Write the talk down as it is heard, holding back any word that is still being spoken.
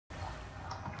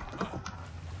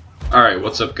Alright,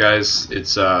 what's up guys?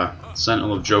 It's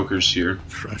Sentinel of Jokers here.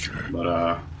 But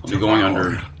I'll be going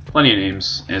under plenty of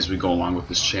names as we go along with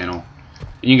this channel.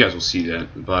 And you guys will see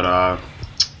that. But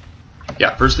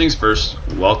yeah, first things first,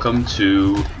 welcome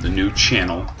to the new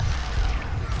channel.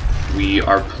 We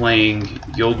are playing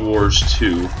Guild Wars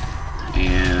 2,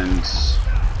 and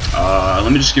let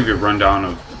me just give you a rundown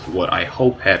of what I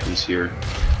hope happens here.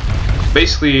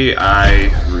 Basically, I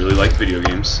really like video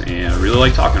games, and I really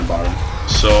like talking about them.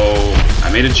 So, I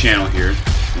made a channel here,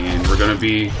 and we're going to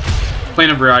be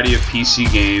playing a variety of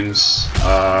PC games.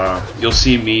 You'll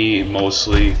see me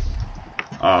mostly,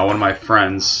 one of my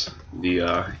friends,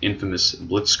 the infamous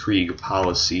Blitzkrieg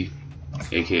Policy,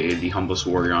 aka the humblest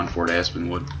warrior on Fort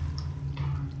Aspenwood.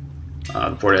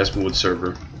 The Fort Aspenwood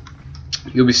server.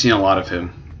 You'll be seeing a lot of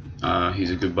him.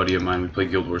 He's a good buddy of mine. We play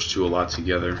Guild Wars 2 a lot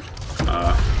together.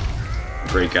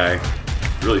 Great guy.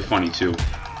 Really funny too.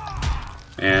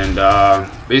 And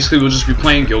basically we'll just be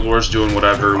playing Guild Wars, doing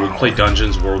whatever. We'll play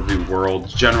dungeons, world v world,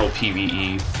 general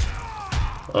PvE.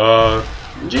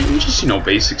 Just, you know,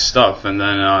 basic stuff. And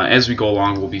then as we go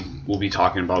along, we'll be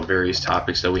talking about various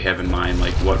topics that we have in mind,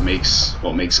 like what makes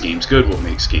games good, what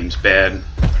makes games bad,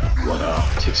 what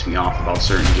ticks me off about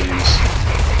certain games.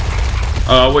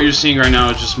 What you're seeing right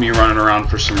now is just me running around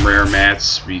for some rare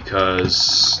mats,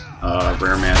 because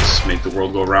rare mats make the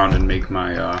world go round and make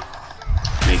my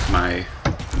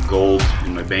gold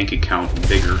in my bank account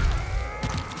bigger.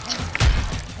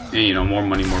 And, you know, more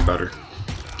money, more better.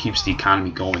 Keeps the economy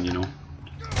going, you know.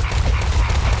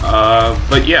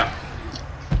 But yeah,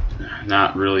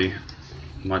 not really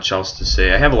much else to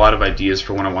say. I have a lot of ideas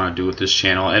for what I want to do with this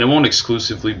channel, and it won't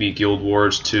exclusively be Guild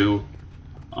Wars 2.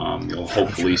 You'll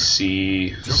hopefully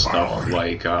see stuff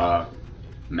like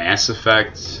Mass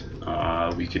Effect.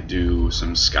 We could do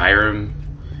some Skyrim.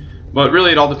 But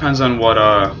really, it all depends on what,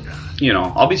 you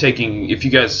know, I'll be taking. If you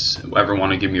guys ever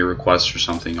want to give me a request or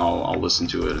something, I'll listen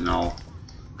to it, and I'll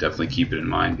definitely keep it in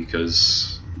mind,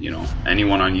 because, you know,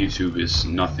 anyone on YouTube is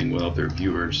nothing without their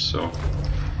viewers, so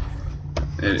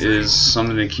it is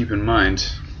something to keep in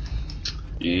mind.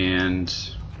 And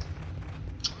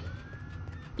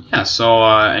yeah, so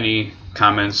any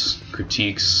comments,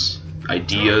 critiques,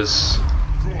 ideas,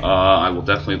 I will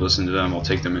definitely listen to them. I'll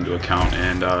take them into account,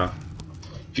 and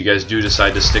if you guys do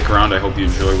decide to stick around, I hope you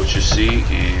enjoy what you see,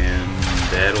 and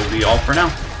that'll be all for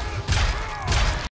now.